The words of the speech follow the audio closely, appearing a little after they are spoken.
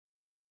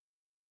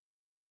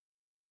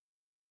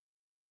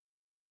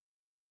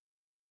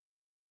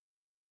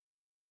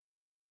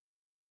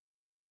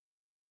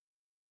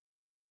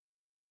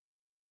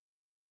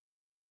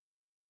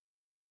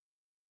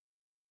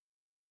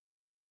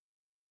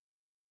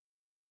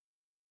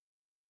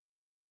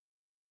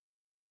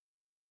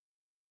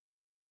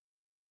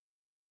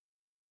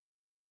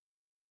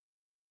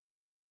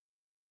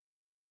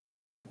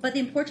But the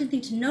important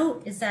thing to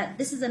note is that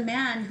this is a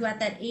man who at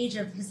that age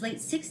of his late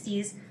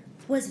 60s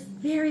was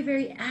very,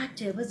 very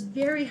active, was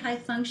very high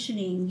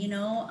functioning,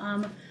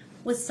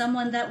 was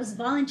someone that was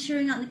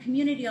volunteering out in the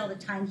community all the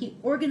time. He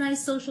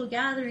organized social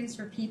gatherings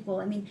for people.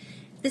 I mean,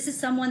 this is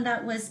someone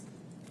that was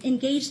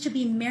engaged to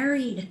be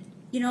married,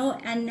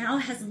 and now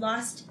has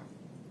lost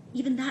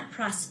even that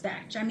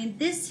prospect. I mean,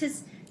 this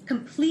has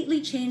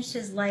completely changed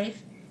his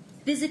life,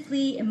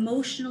 physically,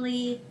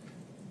 emotionally,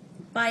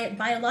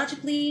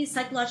 biologically,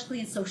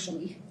 psychologically, and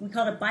socially. We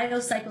call it a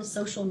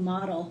biopsychosocial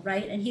model,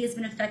 right? And he has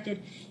been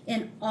affected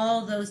in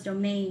all those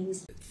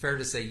domains. Fair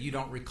to say you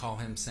don't recall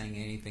him saying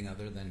anything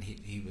other than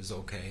he was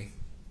okay?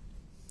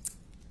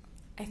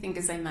 I think,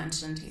 as I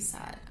mentioned, he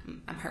said,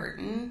 I'm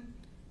hurting.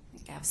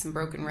 I have some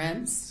broken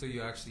ribs. So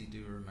you actually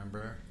do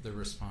remember the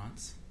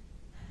response?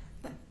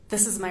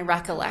 This is my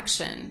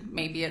recollection.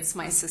 Maybe it's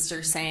my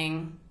sister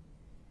saying,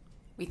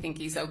 we think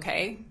he's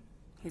okay.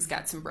 He's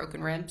got some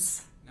broken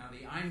ribs. Now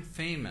the I'm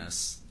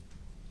famous,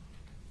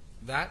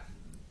 that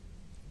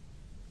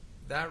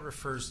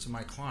refers to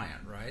my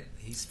client, right?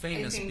 He's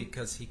famous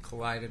because he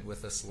collided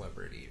with a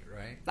celebrity,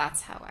 right?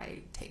 That's how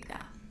I take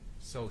that.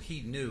 So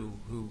he knew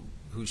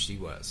who she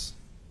was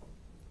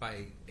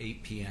by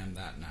 8 p.m.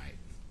 that night.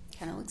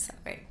 Kind of looks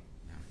that way.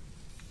 Yeah.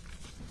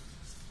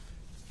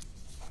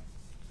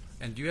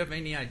 And do you have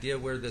any idea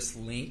where this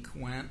link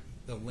went?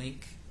 The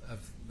link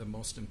of the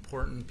most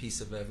important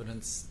piece of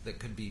evidence that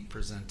could be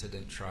presented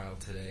in trial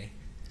today?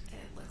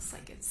 It looks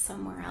like it's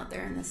somewhere out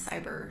there in the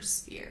cyber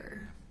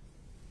sphere.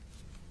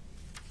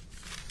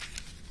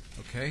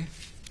 Okay.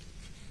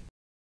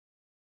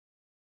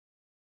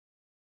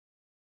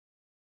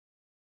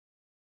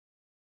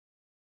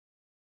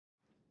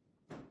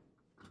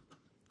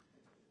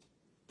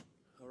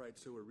 All right,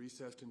 so we're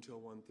recessed until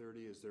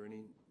 1:30. Is there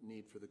any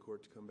need for the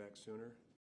court to come back sooner?